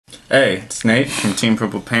Hey, it's Nate from Team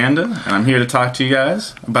Purple Panda, and I'm here to talk to you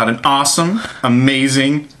guys about an awesome,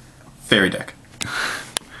 amazing fairy deck.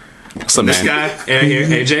 What's up, This man? guy, here,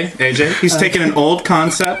 AJ, he's taken an old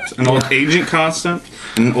concept, an old agent concept,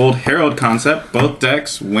 and an old herald concept, both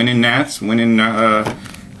decks, winning nats, winning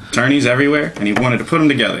tourneys everywhere, and he wanted to put them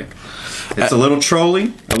together. It's a little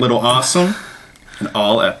trolly, a little awesome, and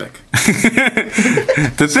all epic.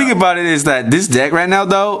 The thing about it is that this deck right now,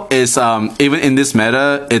 though, is even in this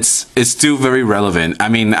meta, it's still very relevant. I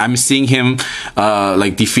mean, I'm seeing him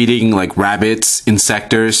like defeating like rabbits,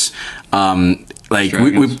 insectors, like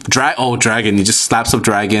dragon. He just slaps up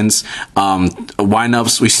dragons.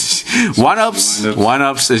 Wind-ups,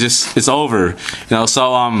 wind-ups. It's over. You know,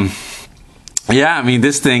 so yeah. I mean,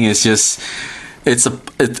 this thing is just. It's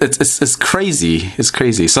crazy. It's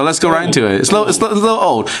crazy. So let's go right into it. It's a little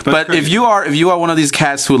old. But if you are one of these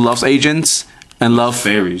cats who loves agents and love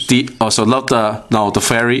fairies, love the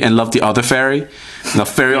fairy and love the other fairy, the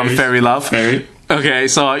fairy on fairy love. Fairy. Okay,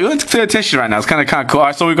 so you want to pay attention right now. It's kind of cool. All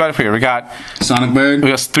right, so we got up here. We got Sonic Bird. We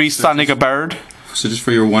got 3 Sonic Bird. So just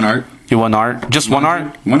for your one art. Your one art. Just Manju. one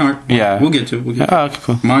art. One art. Yeah. We'll get to it. Oh, okay,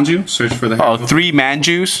 cool. Manju. Search for the. Oh, 3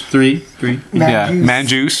 Manjus. Three. Yeah,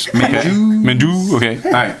 Manjus. Manju. Okay.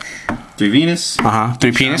 All right. 3 Venus.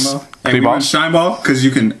 3 penis. Hey, 3 we want balls. Shine Ball because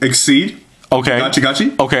you can exceed. Okay.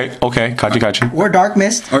 Gotcha. Okay. Gotcha. Or Dark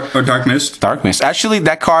Mist. Or Dark Mist. Dark Mist. Actually,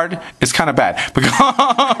 that card is kind of bad.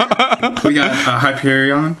 We got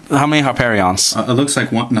Hyperion. How many Hyperions? It looks like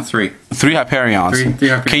 3. 3 Hyperions. Three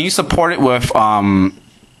Hyperions. Can you support it with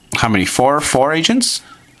how many? 4 agents?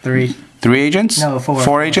 3. 3 agents? No, 4.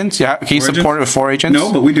 4 agents? Yeah. Can you 4 support it with 4 agents?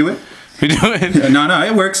 No, but we do it. We do it. No,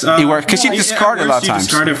 it works. It works because you discard it a lot of times. You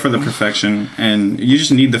discard it for the perfection, and you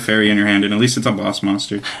just need the fairy in your hand, and at least it's a boss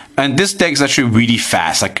monster. And this deck is actually really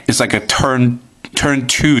fast. Like it's like a turn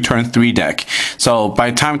 2, turn 3 deck. So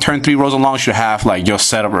by the time turn 3 rolls along, you should have like your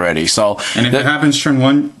setup already. So And if it happens turn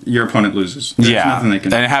 1, your opponent loses. There's nothing they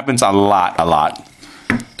can do. And it happens a lot.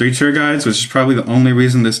 3 tour guides, which is probably the only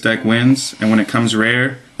reason this deck wins. And when it comes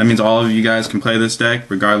rare, that means all of you guys can play this deck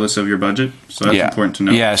regardless of your budget. So that's important to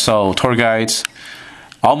know. Yeah, so tour guides,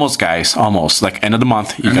 almost like end of the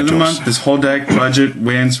month. End of the month, this whole deck, budget,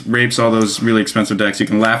 wins, rapes all those really expensive decks. You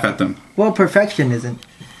can laugh at them. Well, perfection isn't.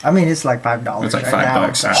 I mean, it's like $5. It's like right now.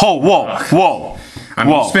 $5. Oh, whoa. I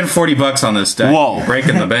mean, spend $40 on this deck. Whoa. You're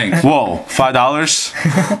breaking the bank. Whoa, $5?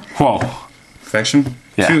 Whoa. Perfection?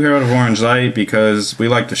 Yeah. 2 Herald of Orange Light because we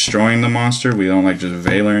like destroying the monster. We don't like just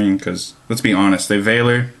veiling because, let's be honest, they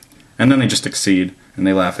veiler and then they just exceed and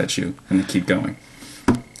they laugh at you and they keep going.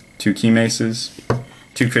 2 Key Maces,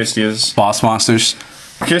 2 Christias. Boss monsters.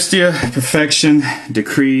 Christia, Perfection,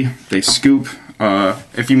 Decree, they scoop.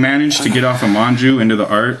 If you manage to get off a Manju into the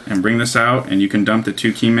art and bring this out and you can dump the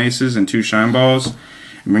 2 Key Maces and 2 Shine Balls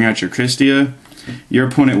and bring out your Christia, your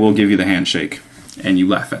opponent will give you the handshake. And you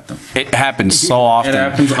laugh at them. It happens so often. It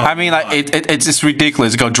happens I mean, like it's just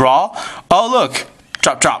ridiculous. Go draw. Oh look,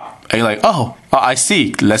 drop. And you're like, oh, I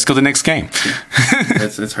see. Let's go to the next game.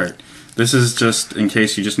 It's hurt. This is just in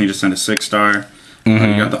case you just need to send a 6-star. You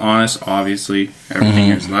got the Honest, obviously. Everything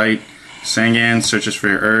here is light. Sangan searches for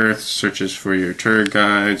your Earth, searches for your Tour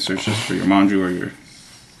Guide, searches for your Manju or your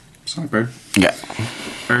Sonic Bird. Yeah.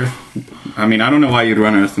 Earth. I mean, I don't know why you'd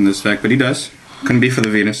run Earth in this deck, but he does. Couldn't be for the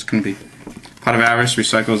Venus. Couldn't be. Pot of Avarice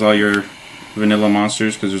recycles all your vanilla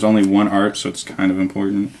monsters because there's only 1 art, so it's kind of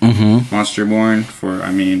important. Monsterborn for,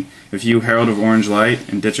 I mean, if you Herald of Orange Light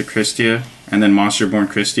and ditch a Christia and then Monsterborn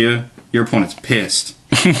Christia, your opponent's pissed.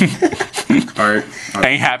 art.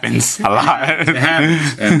 It happens a lot. It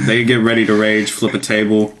happens. And they get ready to rage, flip a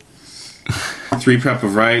table. 3 Prep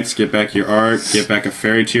of Rights, get back your art, get back a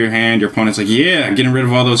fairy to your hand. Your opponent's like, yeah, getting rid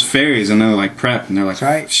of all those fairies. And they're like, prep. And they're like,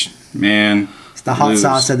 That's right. Man. It's the hot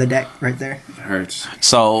sauce of the deck right there. It hurts.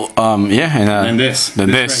 So, yeah. And this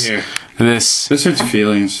right here. This hurts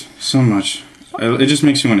feelings so much. It just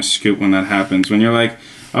makes you want to scoop when that happens. When you're like,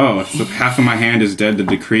 oh, if half of my hand is dead to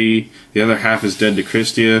Decree, the other half is dead to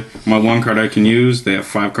Christia, my 1 card I can use, they have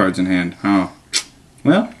 5 cards in hand. Oh.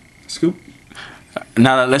 Well, scoop.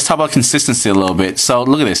 Now let's talk about consistency a little bit. So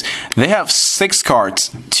look at this. They have 6 cards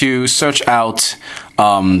to search out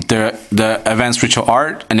the advanced ritual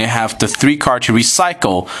art, and they have the 3 cards to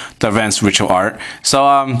recycle the advanced ritual art. So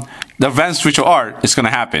the advanced ritual art is going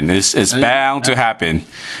to happen. It's bound to happen.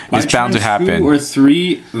 It's bound to happen. 2 or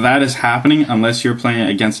 3, that is happening unless you're playing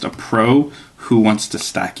against a pro who wants to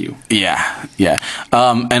stack you. Yeah, yeah.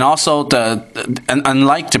 And also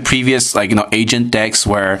unlike the previous agent decks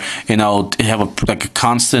where you have a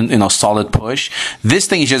constant solid push, this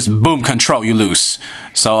thing is just boom control, you lose.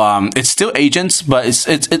 So it's still agents, but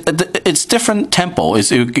it's different tempo.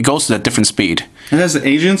 It goes at a different speed. It has the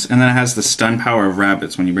agents, and then it has the stun power of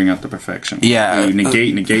rabbits when you bring out the perfection. Yeah. You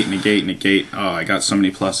negate. Oh, I got so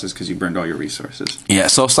many pluses because you burned all your resources. Yeah,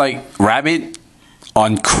 so it's like rabbit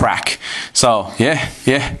on crack. So yeah.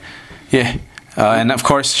 And of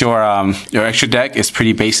course your extra deck is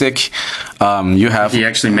pretty basic. You have. He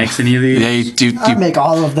actually makes any of these? Yeah, I make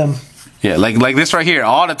all of them. Yeah, like this right here,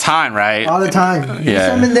 all the time, right? All the time. You Yeah.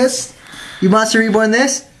 summon this, you Monster Reborn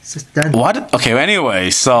this, it's just done. What? Okay.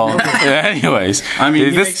 Anyways, so anyways, I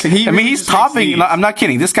mean, he's topping. I'm not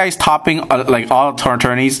kidding. This guy's topping like all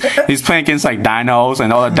tourneys. He's playing against like dinos,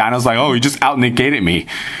 and all the dinos like, oh, he just out negated me,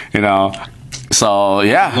 So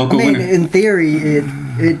yeah. I mean, in theory,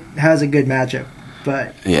 it has a good matchup,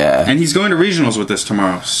 but yeah. And he's going to regionals with this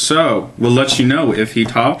tomorrow, so we'll let you know if he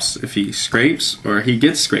tops, if he scrapes, or he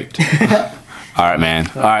gets scraped. All right, man.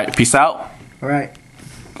 All right. Peace out. all right.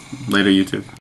 Later, YouTube.